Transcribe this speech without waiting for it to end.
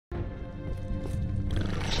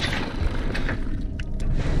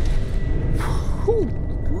Oh,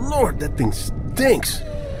 Lord, that thing stinks.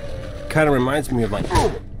 Kind of reminds me of like...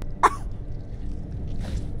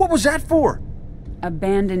 What was that for?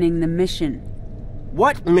 Abandoning the mission.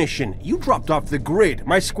 What mission? You dropped off the grid.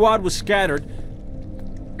 My squad was scattered.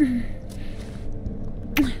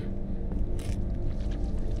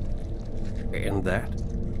 And that?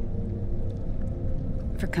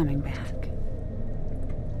 For coming back.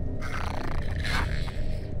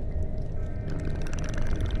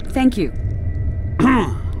 Thank you.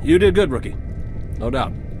 You did good, rookie. No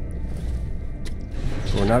doubt.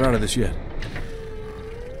 We're not out of this yet.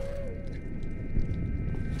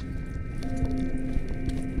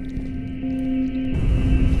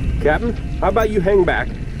 Captain, how about you hang back?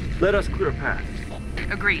 Let us clear a path.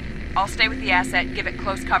 Agreed. I'll stay with the asset and give it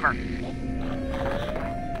close cover.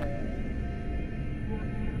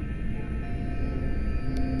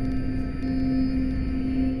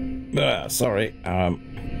 Sorry,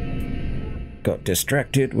 got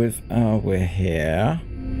distracted with, we're here.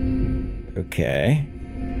 Okay.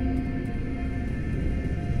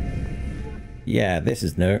 Yeah, this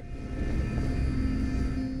is new.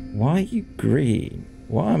 Why are you green?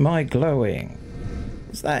 Why am I glowing?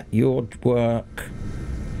 Is that your work?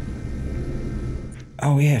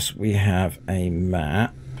 Oh yes, we have a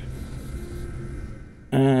map.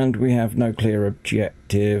 And we have no clear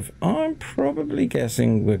objective. I'm probably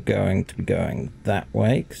guessing we're going to be going that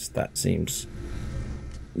way, because that seems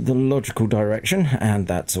the logical direction. And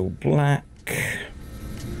that's all black.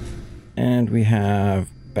 And we have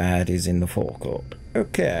baddies in the forecourt.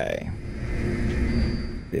 Okay.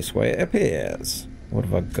 This way it appears. What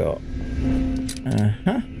have I got?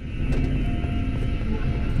 Uh-huh.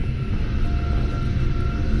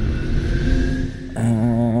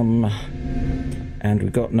 And we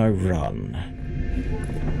got no run.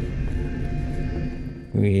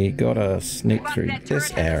 We gotta sneak through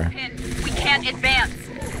this area. We can't advance.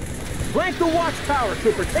 Flank the watchtower,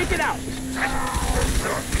 trooper. Take it out.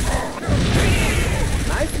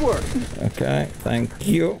 Nice work. Okay, thank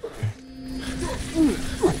you.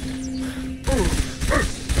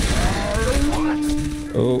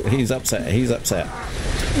 Oh, he's upset. He's upset.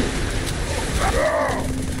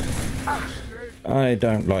 I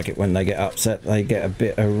don't like it when they get upset. They get a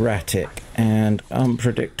bit erratic and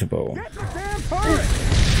unpredictable.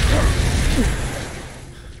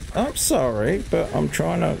 I'm sorry, but I'm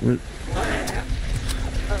trying to...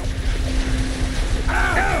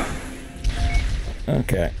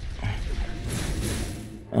 Okay.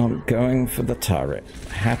 I'm going for the turret.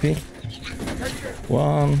 Happy?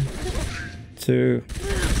 1, 2...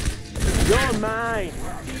 You're mine.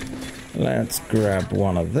 Let's grab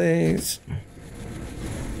one of these.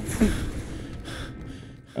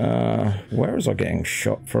 Where was I getting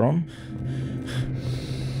shot from?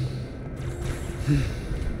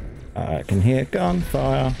 I can hear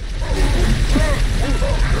gunfire.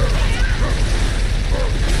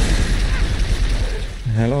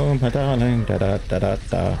 Hello, my darling, da da da da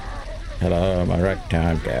da. Hello, my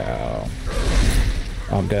ragtime gal.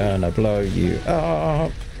 I'm gonna blow you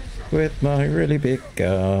up with my really big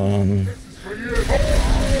gun.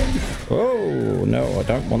 Oh, no, I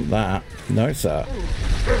don't want that. No, sir.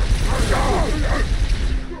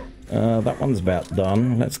 That one's about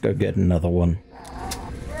done. Let's go get another one.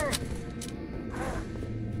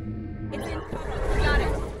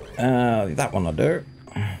 That one I'll do.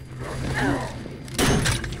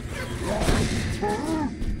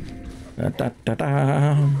 Da, da, da,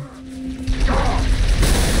 da.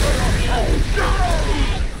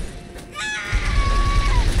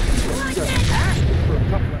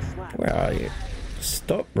 Where are you?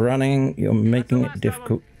 Stop running. You're making it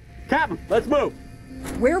difficult. Captain, let's move.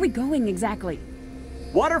 Where are we going exactly?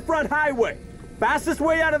 Waterfront highway. Fastest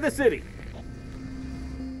way out of the city.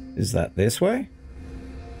 Is that this way?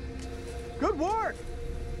 Good work.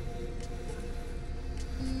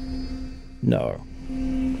 No.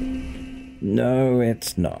 No,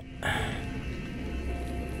 it's not.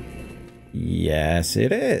 Yes,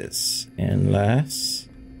 it is. Unless...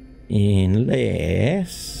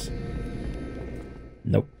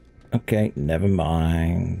 Nope. Okay, never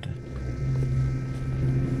mind.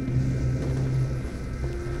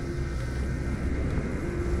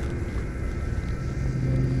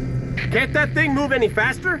 Can't that thing move any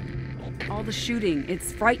faster? All the shooting,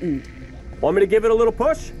 it's frightened. Want me to give it a little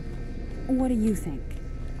push? What do you think?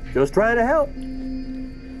 Just trying to help.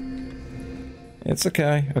 It's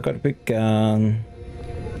okay. I got a big gun.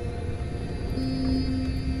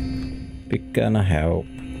 Big gun'll help.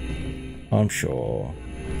 I'm sure.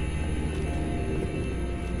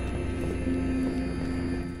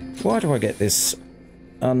 Why do I get this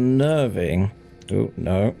unnerving? Oh,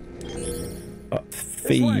 no.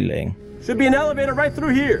 feeling Should be an elevator right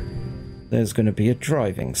through here. there's going to be a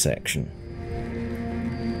driving section.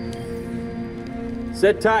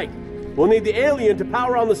 Sit tight. We'll need the alien to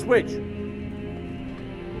power on the switch.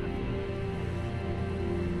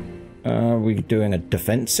 Are we doing a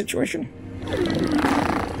defense situation?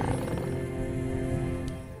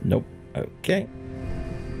 Nope. Okay.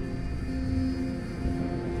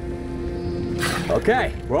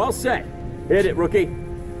 Okay, we're all set. Hit it, rookie.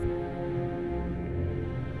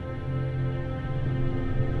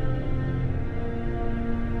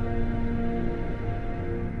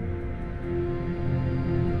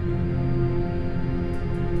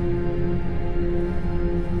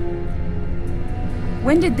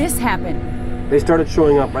 When did this happen? They started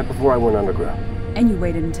showing up right before I went underground. And you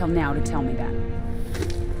waited until now to tell me that.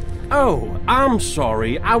 Oh, I'm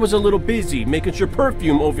sorry. I was a little busy making sure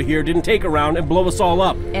Perfume over here didn't take around and blow us all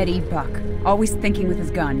up. Eddie Buck, always thinking with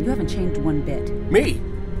his gun. You haven't changed one bit. Me?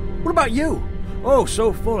 What about you? Oh,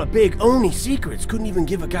 so full of big Oni secrets. Couldn't even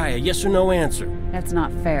give a guy a yes or no answer. That's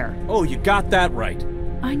not fair. Oh, you got that right.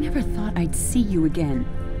 I never thought I'd see you again.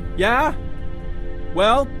 Yeah?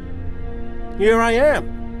 Well, here I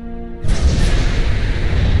am.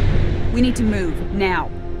 We need to move, now.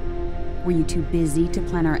 Were you too busy to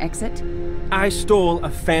plan our exit? I stole a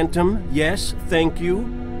Phantom, yes, thank you.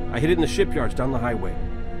 I hid it in the shipyards down the highway.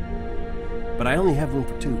 But I only have room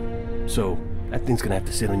for 2, so that thing's gonna have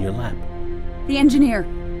to sit on your lap. The engineer.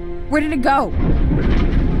 Where did it go?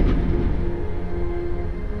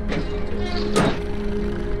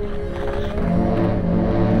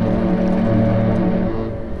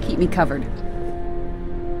 Keep me covered.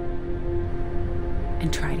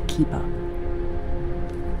 And try to keep up.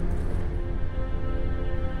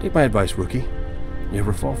 Take my advice, rookie. You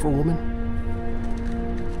ever fall for a woman?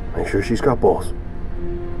 Make sure she's got balls.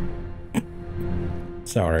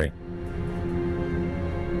 Sorry.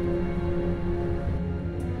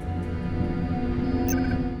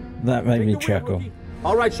 That made me chuckle.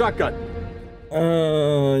 All right, shotgun.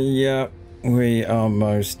 Yeah, we are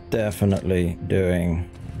most definitely doing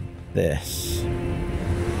this.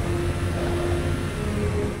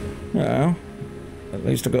 Well, at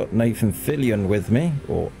least I got Nathan Fillion with me,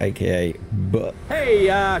 or AKA Butt. Hey,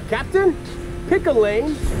 Captain? Pick a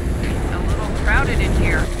lane. It's a little crowded in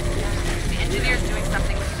here. The engineer's doing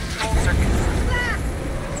something with the control circuits.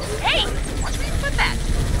 Hey! Watch me put that!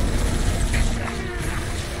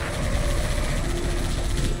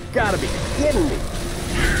 Gotta be kidding me.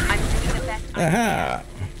 I'm thinking the best. Aha!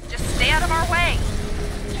 Just stay out of our way.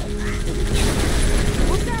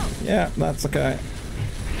 Move down. Yeah, that's okay.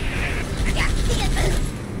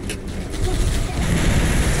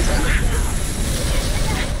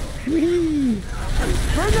 Whee!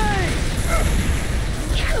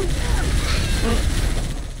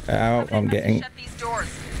 Ow, I'm getting... Shut these doors.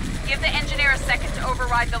 Give the engineer a second to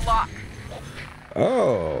override the lock.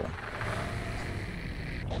 Oh.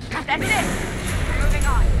 That's it. We're moving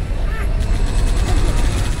on.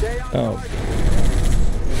 Oh.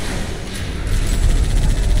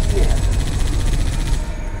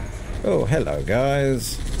 Oh, hello,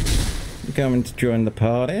 guys. You coming to join the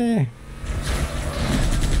party?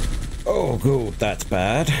 Oh, good, that's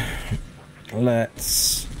bad.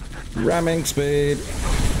 Let's... ramming speed.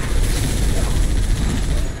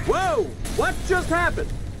 Whoa! What just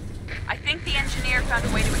happened? I think the engineer found a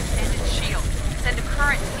way to extend its shield. Send a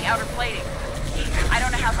current to the outer plating. I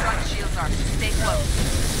don't know how strong the shields are, so stay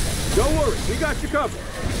close. Don't worry, we got you covered.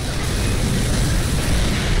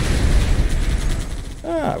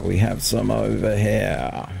 Ah, we have some over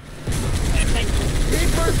here. Keep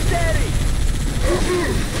her steady.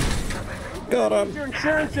 Got him. Your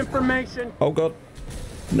insurance information. Oh, God.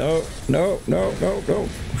 No, no, no, no, no.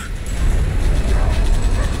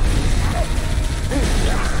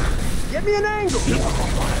 Get me an angle.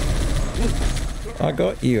 I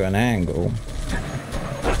got you an angle.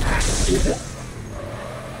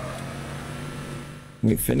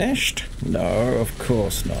 We finished? No, of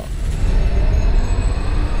course not.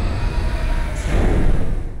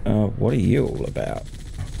 What are you all about?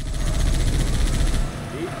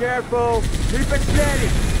 Be careful. Keep it steady.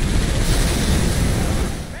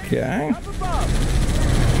 Okay. Up above.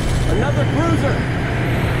 Another cruiser.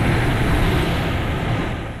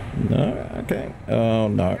 No, okay. Oh,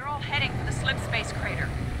 no. They're all heading for the slip space crater.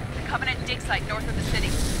 The Covenant dig site north of the city.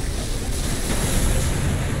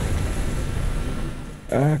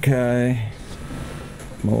 Okay.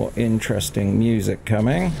 More interesting music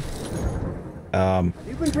coming. Have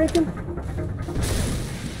you been drinking?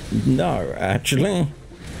 No, actually.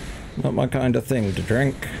 Not my kind of thing to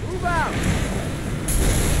drink. Move out.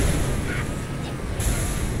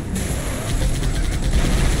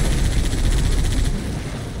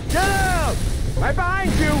 Get out! Right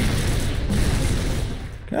behind you!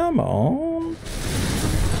 Come on.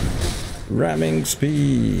 Ramming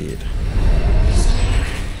speed.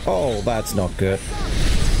 Oh, that's not good.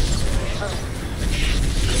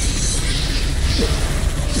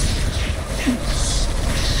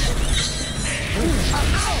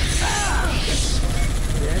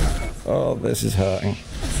 Oh, this is hurting.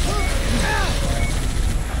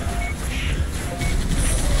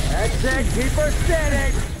 That's it, keep her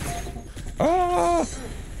steady! Ah!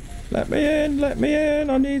 Let me in,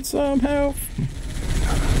 I need some help.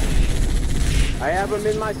 I have him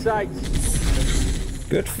in my sights.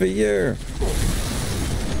 Good for you.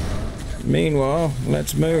 Meanwhile,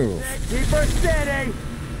 let's move. Keep her steady!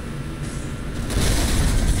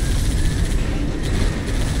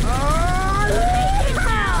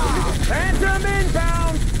 Phantom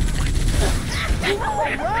inbound!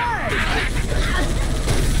 Alright!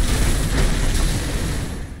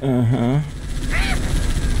 Uh-huh.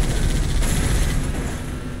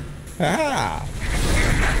 Ah!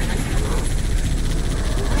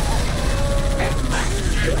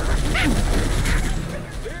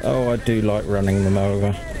 Oh, I do like running them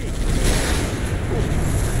over.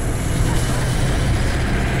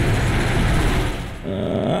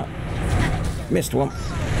 Missed one.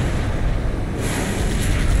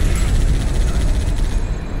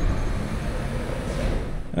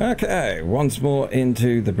 Okay, once more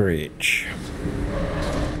into the breach.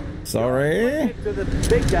 Sorry. To the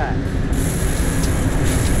big guy.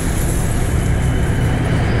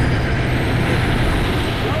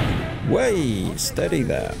 Way, steady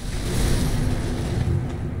there.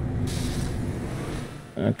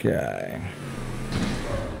 Okay.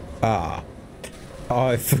 Ah,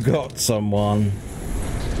 I forgot someone.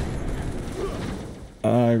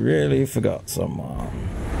 I really forgot someone.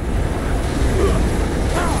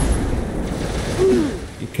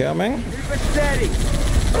 You coming? Keep it steady.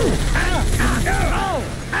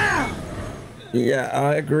 Yeah,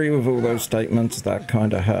 I agree with all those statements. That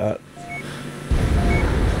kind of hurt.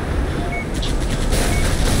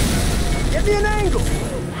 Give me an angle.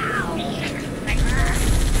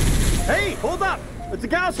 Hey, hold up. It's a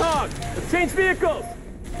Gauss hog. Let's change vehicles.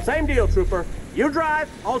 Same deal, trooper. You drive,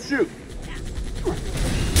 I'll shoot.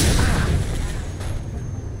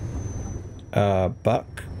 Buck.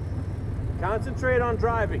 Concentrate on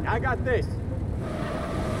driving. I got this.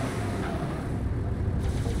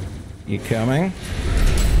 You coming?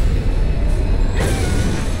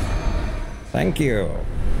 Thank you.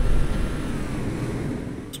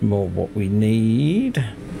 It's more what we need.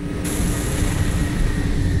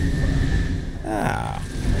 Ah.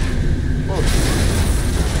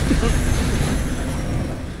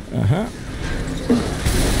 Uh-huh.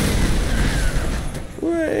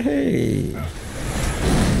 Way.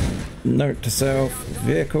 Note to self,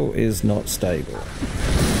 vehicle is not stable.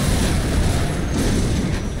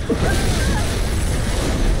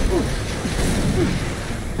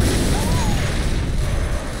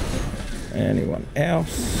 Anyone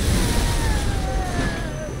else?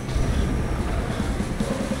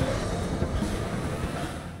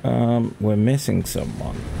 We're missing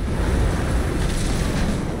someone.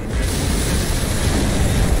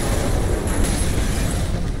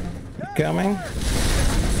 Coming?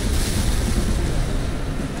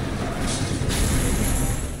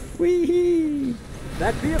 Wee-hee!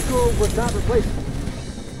 That vehicle was not replaceable.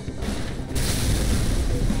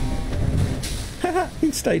 Haha,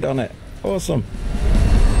 he stayed on it. Awesome.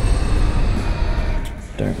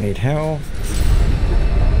 Don't need health.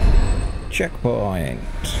 Checkpoint.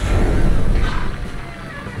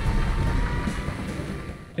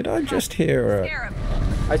 Did I just hear a...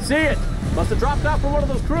 I see it. Must have dropped out from one of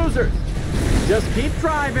those cruisers. Just keep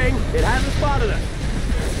driving. It hasn't spotted us.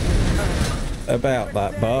 About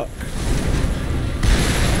that, Buck.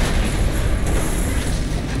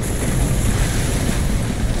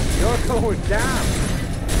 You're going down.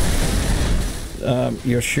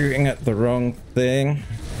 You're shooting at the wrong thing.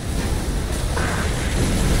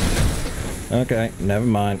 Okay, never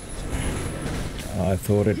mind. I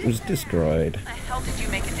thought it was destroyed. How the hell did you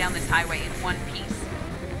make it down this highway in one piece?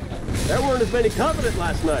 There weren't as many Covenant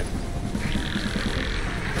last night.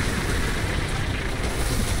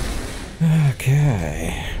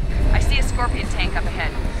 Okay. I see a Scorpion tank up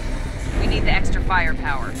ahead. We need the extra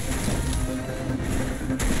firepower.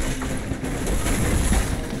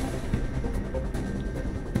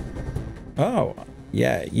 Oh,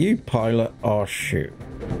 yeah, you pilot or shoot.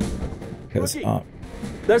 Because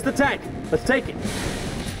There's the tank. Let's take it.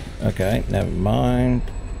 okay, never mind.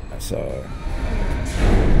 So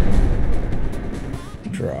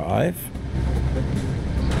drive.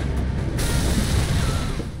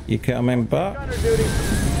 You coming, Buck? Gunner duty.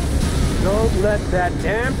 Don't let that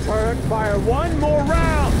damn turret fire one more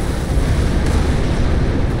round!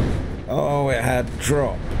 Oh, it had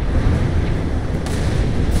drop.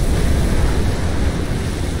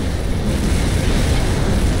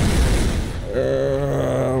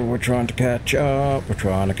 We're trying to catch up. We're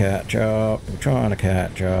trying to catch up. We're trying to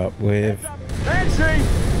catch up with... Fancy!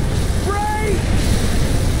 Ray!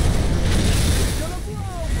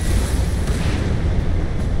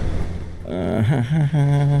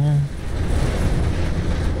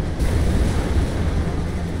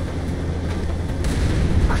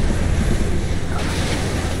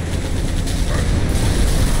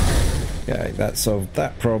 Okay, that solved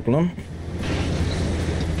that problem.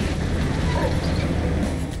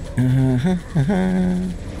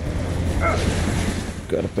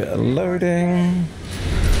 Got a bit of loading.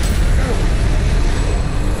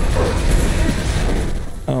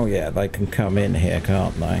 Oh yeah, they can come in here,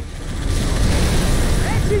 can't they?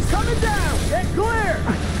 She's coming down! Get clear!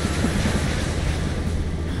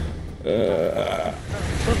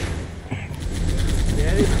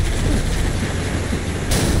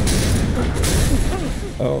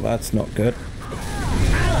 Oh, that's not good.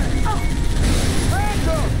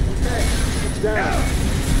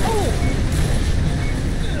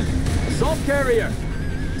 Assault carrier!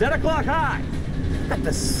 10 o'clock high! Look at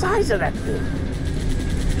the size of that thing!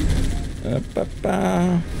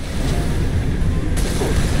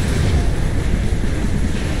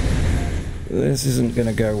 This isn't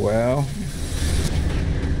gonna go well.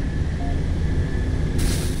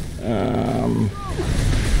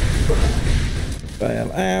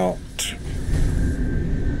 Bail out.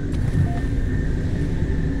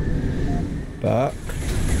 Buck,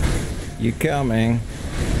 you coming?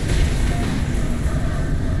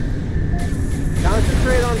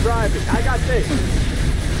 Concentrate on driving. I got this.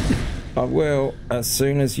 I will, as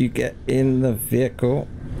soon as you get in the vehicle.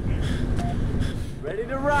 Ready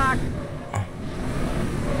to rock.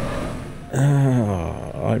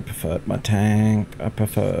 I preferred my tank. I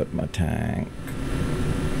preferred my tank.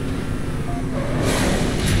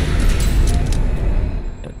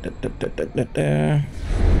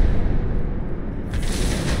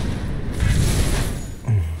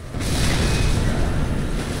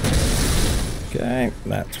 Okay,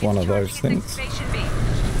 that's one of those things.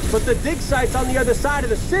 But the dig site's on the other side of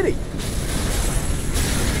the city.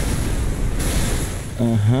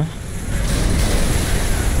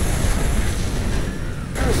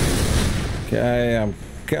 Okay, I'm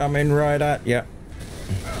coming right at you.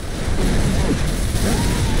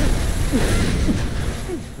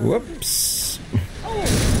 Whoops.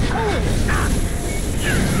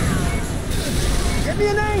 Get me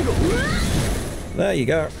an angle. There you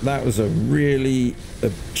go. That was a really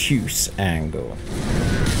obtuse angle.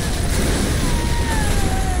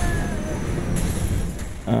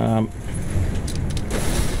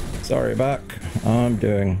 Sorry, Buck. I'm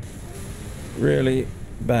doing really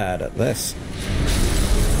bad at this.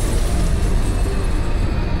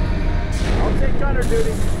 I'll take gunner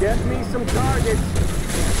duty. Get me some targets.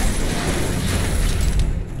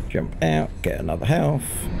 Jump out, get another health.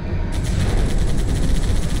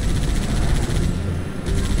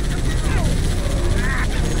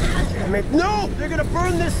 Damn it. No! They're gonna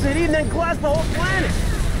burn this city and then glass the whole planet!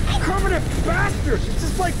 Permanent bastards! It's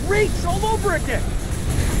just like Reeks all over again!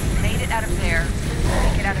 Made it out of there.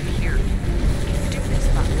 Make it out of here. Let's do this,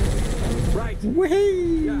 Buck. Right.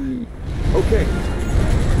 Whee! Yeah. Okay.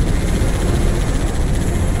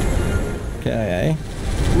 Okay.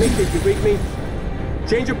 Nick, did you read me?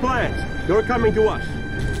 Change of plans. You're coming to us.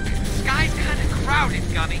 Sky's kinda crowded,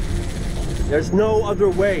 Gummy. There's no other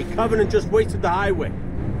way. Covenant just wasted the highway.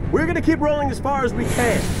 We're gonna keep rolling as far as we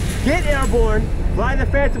can. Get airborne, fly the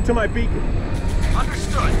Phantom to my beacon.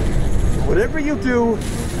 Understood. Whatever you do,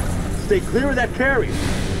 stay clear of that carrier.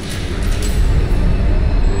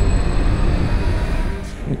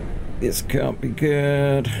 This can't be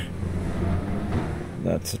good.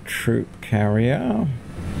 That's a troop carrier.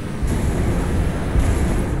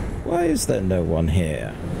 Why is there no one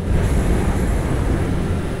here?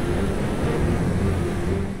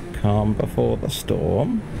 Calm before the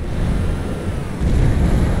storm.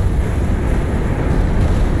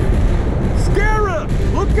 Scarab!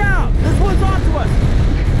 Look out! This one's onto us!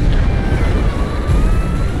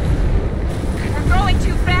 We're going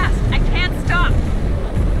too fast. I can't stop.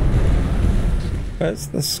 Where's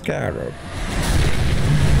the scarab?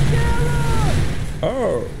 Scarab!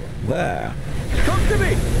 Oh, there. Come to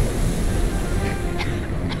me!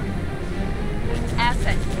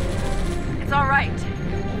 Asset. It's all right.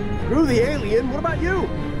 Screw the alien, what about you?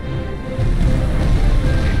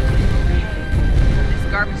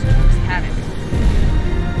 This Jarvis troops had it.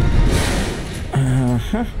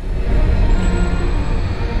 Uh-huh.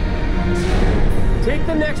 Take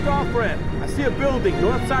the next off-ramp. I see a building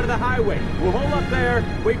north side of the highway. We'll hold up there,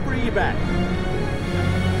 wait for evac.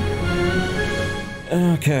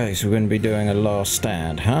 Okay, so we're going to be doing a last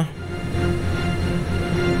stand, huh?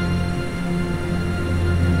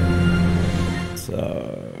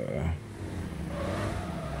 So...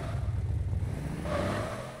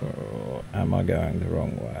 oh, am I going the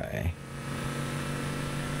wrong way?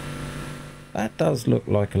 That does look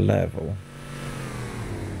like a level.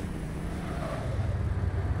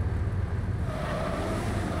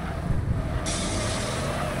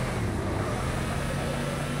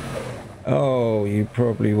 Oh, you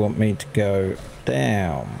probably want me to go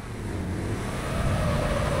down,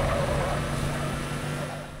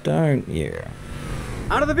 don't you?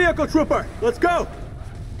 Out of the vehicle, trooper! Let's go!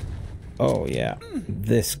 Oh yeah,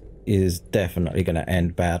 this is definitely going to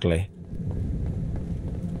end badly.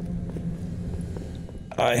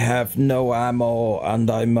 I have no ammo and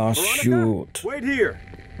I must shoot. Wait here.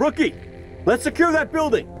 Rookie, let's secure that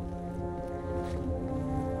building.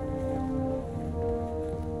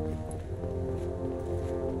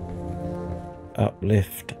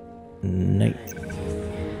 Uplift Nate.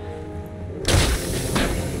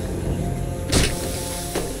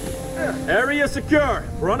 Area secure.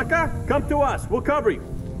 Veronica, come to us. We'll cover you.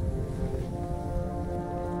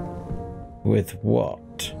 With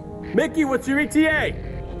what? Mickey, what's your ETA?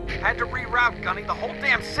 Had to reroute, Gunny. The whole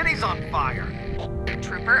damn city's on fire.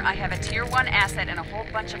 Trooper, I have a Tier 1 asset and a whole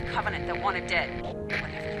bunch of Covenant that want it dead. Whatever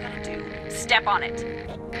you gotta do, step on it.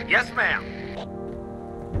 Yes, ma'am.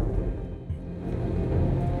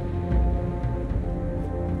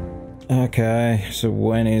 Okay, so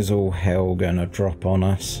when is all hell gonna drop on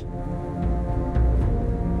us?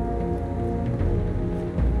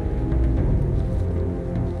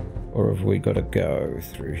 Or have we got to go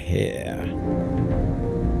through here?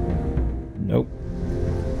 Nope.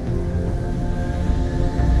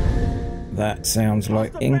 That sounds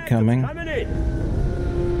like incoming.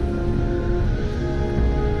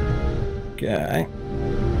 Okay.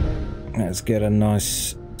 Let's get a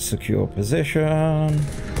nice secure position.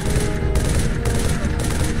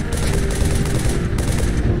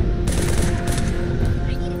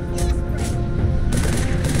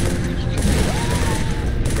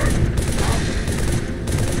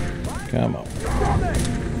 Come on.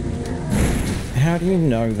 How do you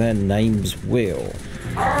know their names, Will?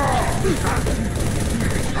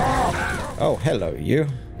 Oh, hello, you.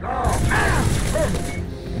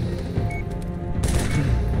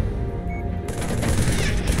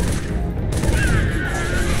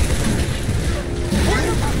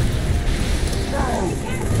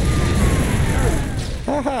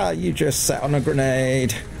 Haha, you just sat on a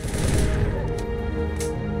grenade.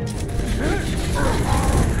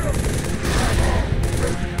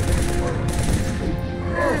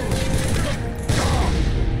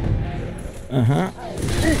 Uh-huh.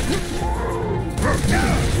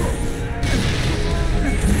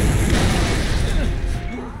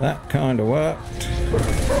 That kind of worked.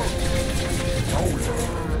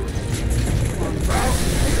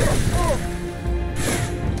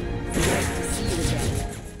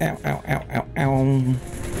 Ow, ow, ow, ow, ow.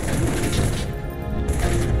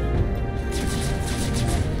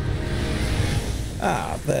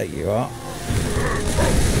 Ah, there you are.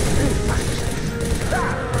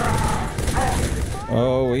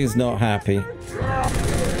 Oh, he's not happy.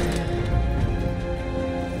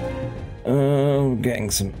 Oh, getting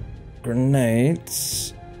some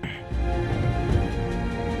grenades.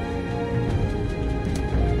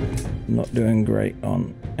 Not doing great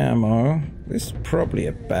on ammo. This is probably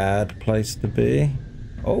a bad place to be.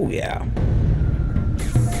 Oh, yeah.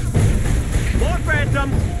 More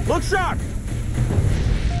phantoms! Look sharp!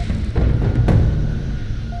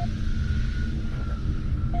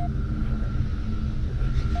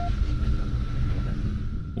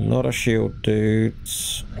 A lot of shield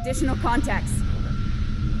dudes. Additional contacts.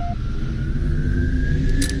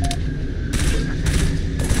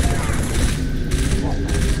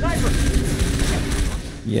 Sniper!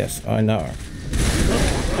 Yes, I know.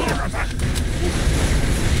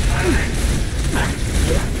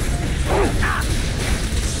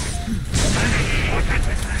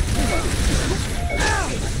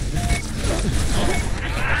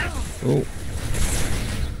 Oh.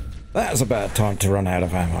 That's a bad time to run out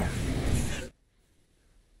of ammo.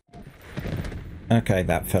 Okay,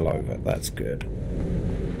 that fell over. That's good.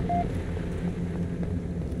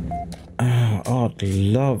 Oh, I'd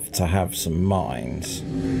love to have some mines.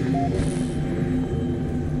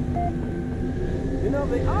 You know,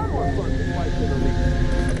 they are more fun to fight than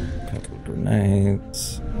elite. Couple of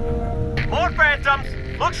grenades. More phantoms!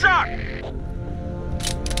 Look sharp!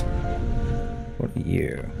 What are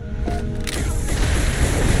you?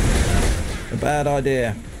 A bad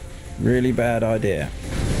idea. Really bad idea.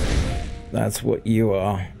 That's what you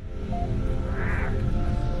are.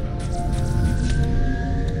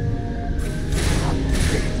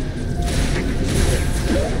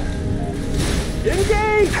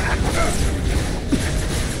 Engage!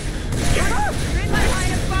 You're in my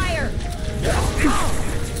line of fire!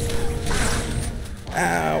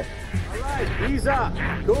 Ow. Alright, ease up.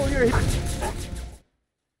 Cool your heat.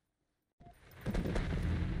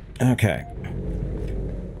 Okay.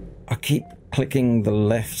 I keep clicking the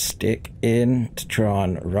left stick in to try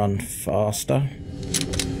and run faster.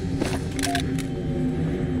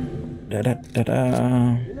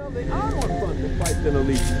 Da-da-da-da. You know, they are more fun to fight than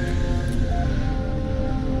elite.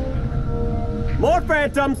 More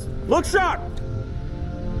phantoms! Look sharp!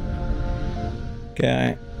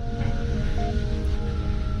 Okay.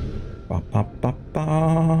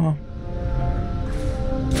 Ba-ba-ba-ba.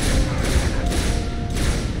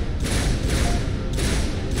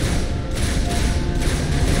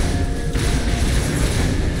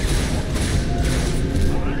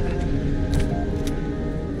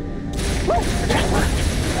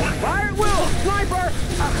 Fire at will! Sniper!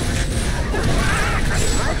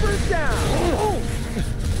 Sniper's down!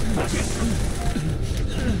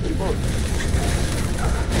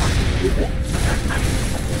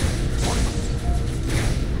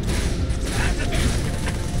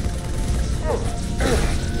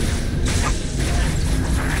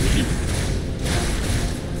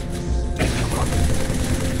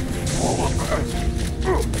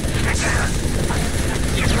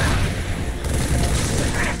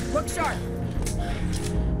 Look sharp!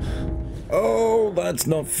 Oh, that's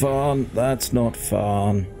not fun. That's not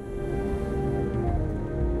fun.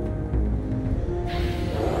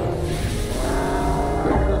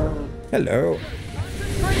 Hello.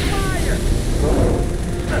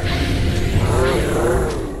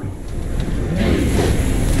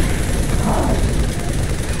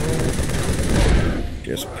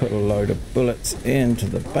 Just put a load of bullets into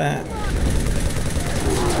the bat.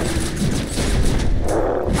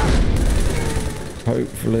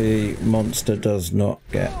 Hopefully, monster does not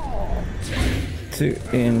get too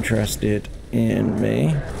interested in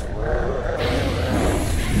me.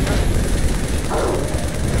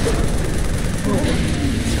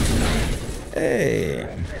 Hey.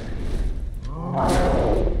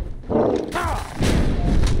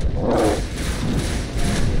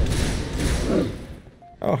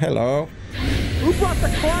 Oh, hello. Who brought the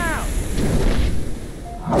clown?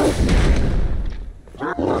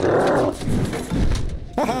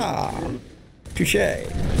 Haha! Touché.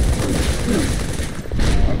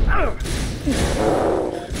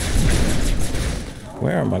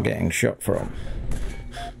 Where am I getting shot from?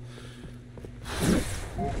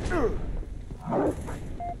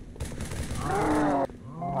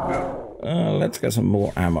 Let's get some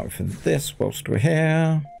more ammo for this whilst we're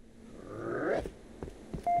here.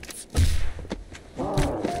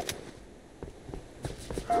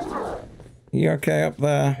 You okay up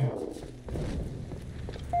there?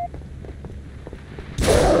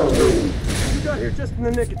 You got here just in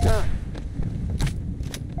the nick of time.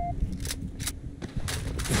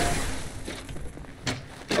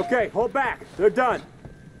 Okay, hold back. They're done.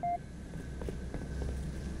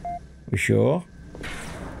 We sure?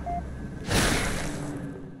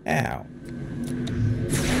 Ow.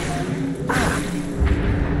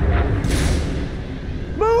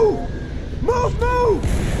 Move! Move, move!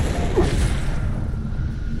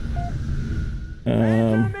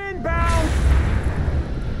 I'm inbound!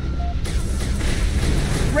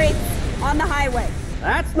 Wraith, on the highway.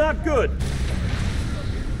 That's not good.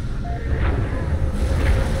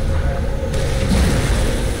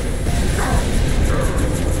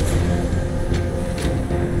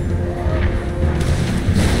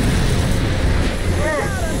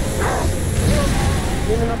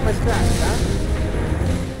 Cleaning up my stats, huh?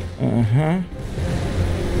 Uh-huh.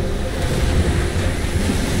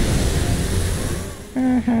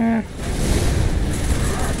 Uh-huh.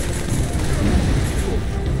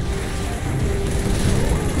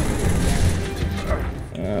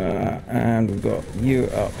 And we've got you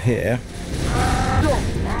up here.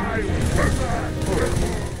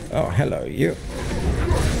 Oh, hello, you.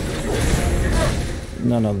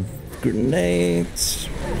 None of the grenades.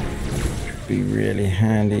 Should be really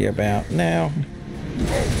handy about now.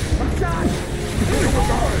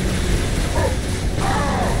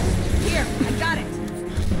 Here, I got it.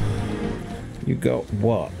 You got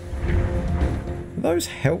what? Are those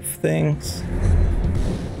health things?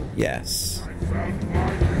 Yes.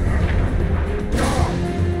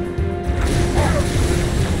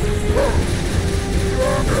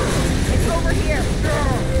 It's over here.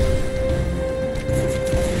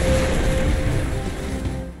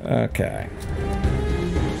 Okay.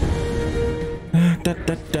 Da,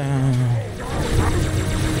 da, da.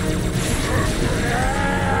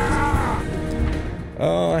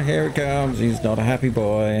 Oh, here it comes. He's not a happy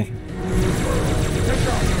boy.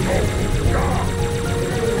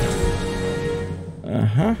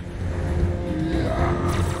 Uh-huh.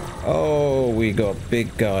 Oh, we got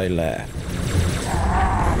big guy left.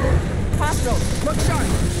 Hostile! Look sharp!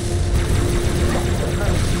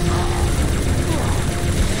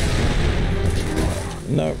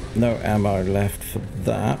 No ammo left for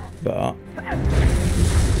that, but...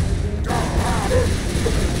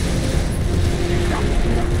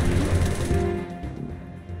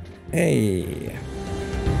 Hey.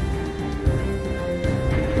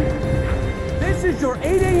 This is your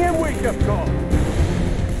 8 a.m. wake-up call!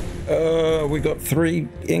 We got 3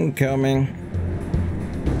 incoming.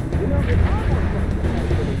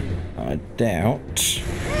 I doubt.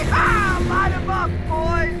 Yeehaw! Light him up,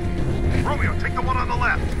 boys! Romeo, take the one on the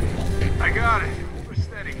left. I got it. We're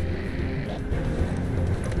steady.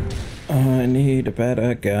 I need a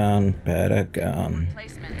better gun, better gun.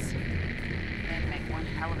 Placements. Men make one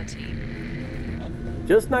hell of a team.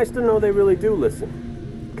 Just nice to know they really do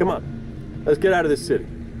listen. Come on, let's get out of this city.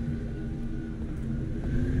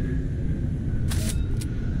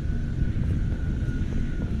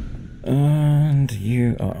 And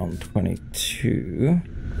you are on 22.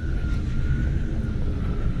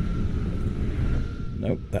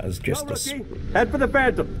 Nope, that was just Well, a rookie, head for the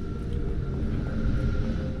Phantom.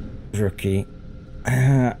 rookie.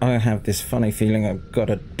 I have this funny feeling I've got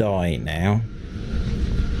to die now.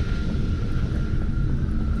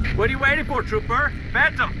 What are you waiting for, Trooper?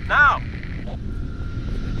 Phantom, now!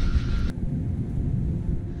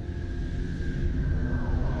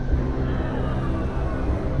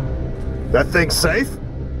 That thing's safe?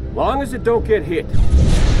 Long as it don't get hit.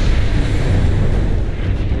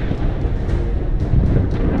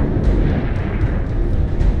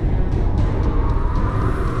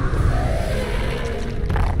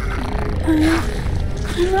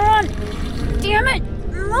 Come on! Damn it!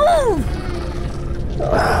 Move!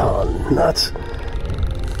 Oh, nuts.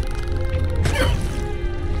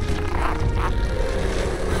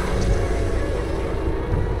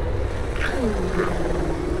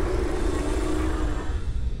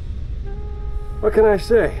 What can I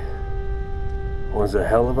say? It was a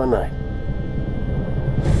hell of a night.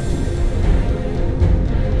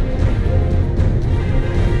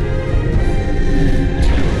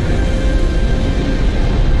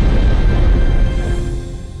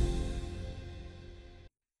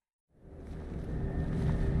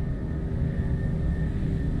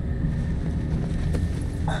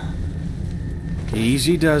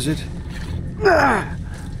 Easy does it.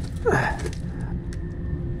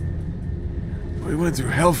 We went through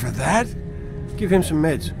hell for that? Give him some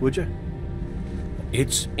meds, would you?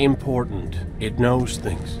 It's important. It knows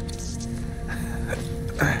things.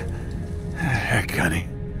 Heck, Gunny.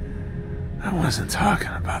 I wasn't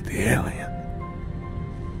talking about the alien.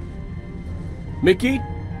 Mickey,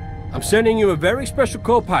 I'm sending you a very special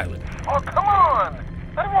co-pilot. Oh, come on!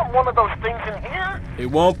 I don't want one of those things in here! It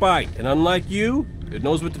won't bite, and unlike you, it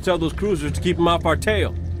knows what to tell those cruisers to keep them off our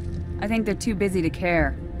tail. I think they're too busy to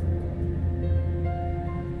care.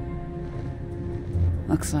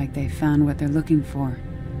 Looks like they found what they're looking for.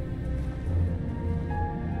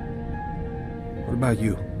 What about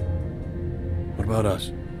you? What about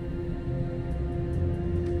us?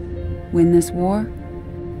 Win this war?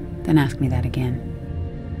 Then ask me that again.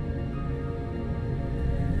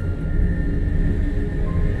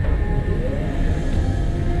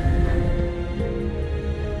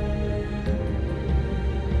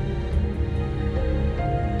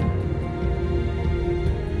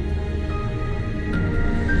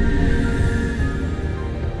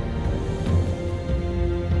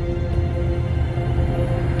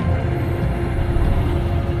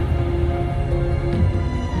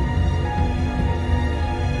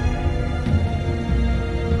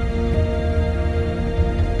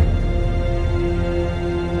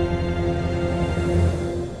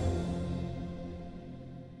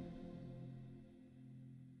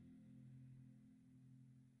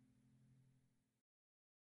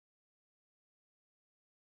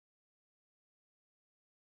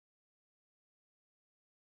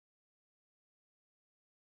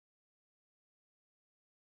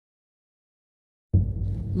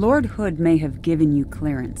 Lord Hood may have given you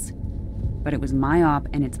clearance, But it was my op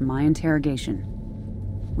and it's my interrogation.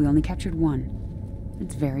 We only captured one.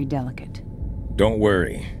 It's very delicate. Don't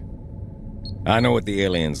worry. I know what the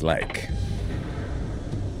alien's like.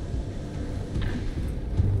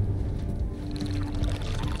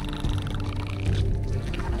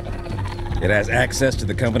 It has access to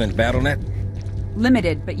the Covenant BattleNet?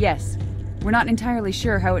 Limited, but yes. We're not entirely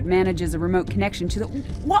sure how it manages a remote connection to the...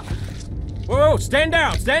 What? Whoa, stand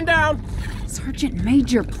down, stand down! Sergeant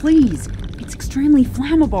Major, please. It's extremely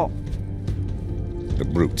flammable. The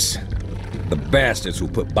brutes. The bastards who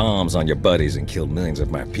put bombs on your buddies and killed millions of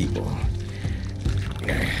my people.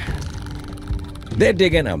 They're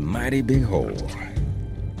digging a mighty big hole.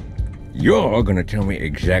 You're gonna tell me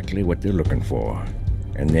exactly what they're looking for,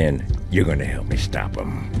 and then you're gonna help me stop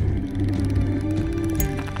them.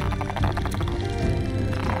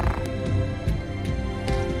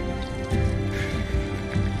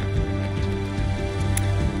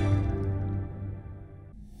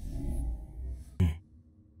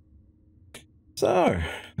 So,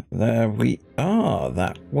 there we are.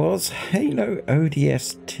 That was Halo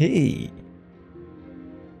ODST.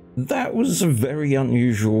 That was a very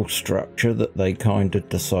unusual structure that they kind of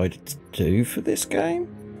decided to do for this game.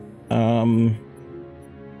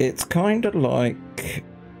 It's kind of like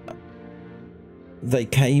they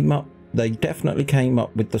definitely came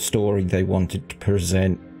up with the story they wanted to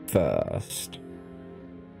present first.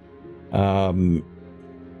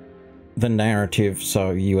 The narrative,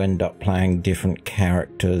 so you end up playing different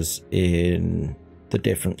characters in the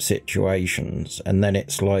different situations, and then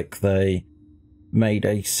it's like they made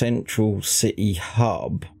a central city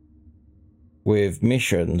hub with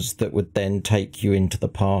missions that would then take you into the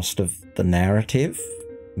past of the narrative,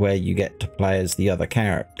 where you get to play as the other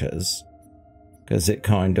characters, because it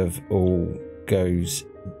kind of all goes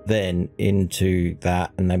then into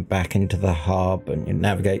that and then back into the hub, and you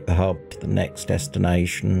navigate the hub to the next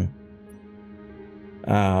destination.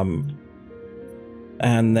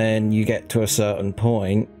 And then you get to a certain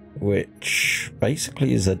point, which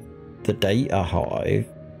basically is the data hive.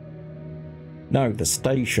 No, the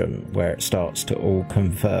station, where it starts to all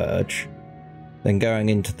converge. Then going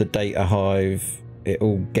into the data hive, it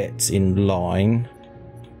all gets in line,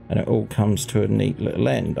 and it all comes to a neat little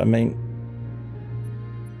end. I mean,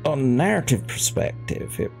 on a narrative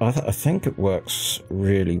perspective, I think it works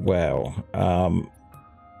really well.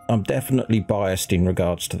 I'm definitely biased in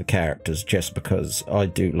regards to the characters, just because I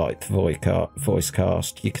do like the voice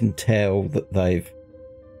cast. You can tell that they've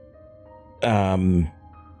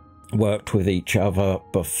worked with each other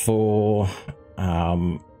before,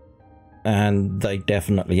 and they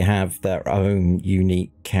definitely have their own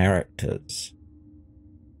unique characters.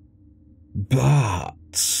 But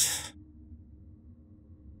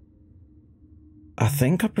I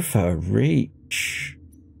think I prefer Reach.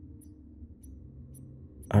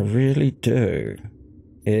 I really do.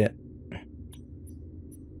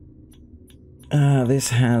 This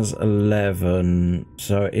has 11,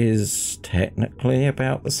 so it is technically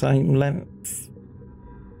about the same length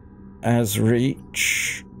as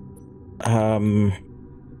Reach. But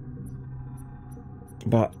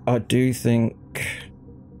I do think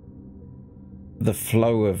the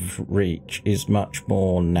flow of Reach is much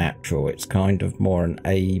more natural. It's kind of more an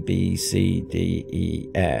A, B, C, D, E,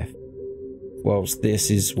 F. Whilst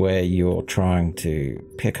this is where you're trying to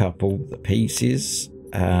pick up all the pieces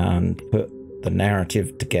and put the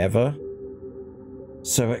narrative together,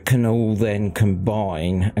 so it can all then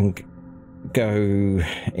combine and go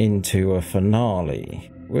into a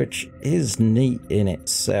finale, which is neat in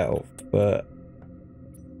itself, but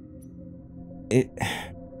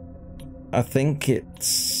I think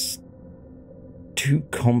it's too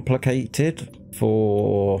complicated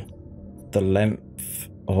for the length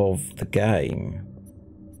of the game.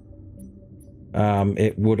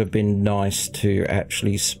 It would have been nice to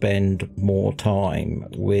actually spend more time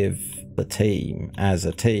with the team as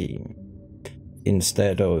a team,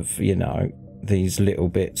 instead of, you know, these little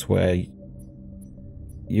bits where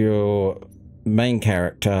your main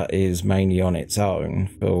character is mainly on its own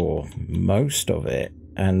for most of it,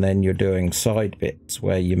 and then you're doing side bits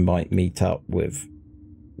where you might meet up with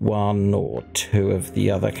one or two of the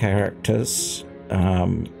other characters.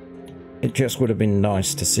 It just would have been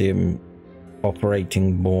nice to see him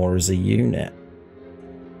operating more as a unit.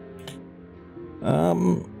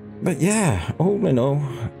 But yeah, all in all,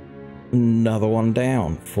 another one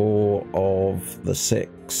down. 4 of the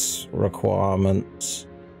 6 requirements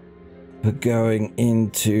for going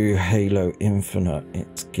into Halo Infinite.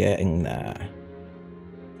 It's getting there.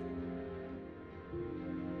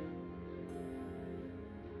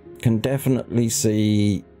 Can definitely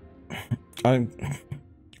see...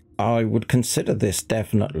 I would consider this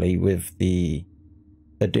definitely, with the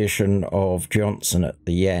addition of Johnson at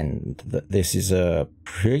the end, that this is a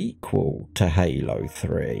prequel to Halo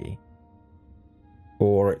 3.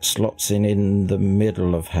 Or it slots in the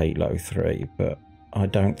middle of Halo 3, but I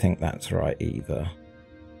don't think that's right either.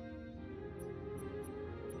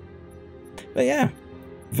 But yeah,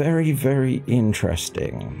 very, very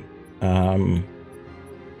interesting.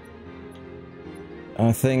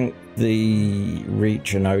 I think the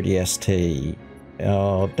Reach and ODST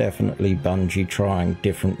are definitely Bungie trying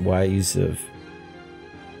different ways of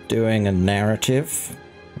doing a narrative.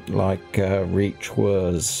 Like Reach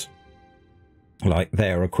was like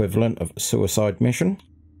their equivalent of a suicide mission,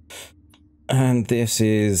 and this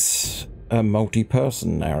is a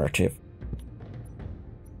multi-person narrative.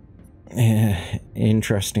 Yeah,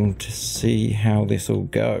 interesting to see how this all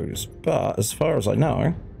goes, but as far as I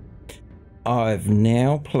know, I've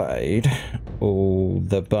now played all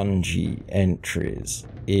the Bungie entries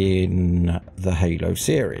in the Halo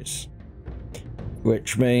series,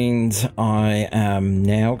 which means I am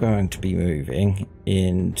now going to be moving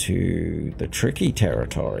into the tricky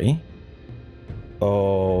territory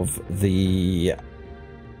of the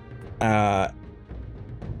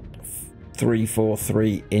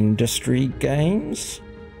 343 industry games,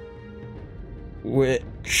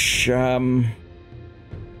 which I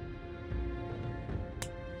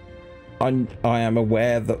am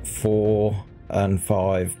aware that 4 and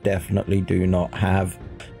 5 definitely do not have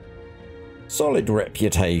solid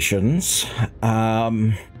reputations,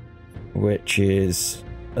 which is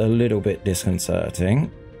a little bit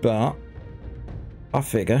disconcerting, but I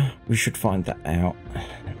figure we should find that out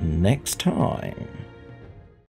next time.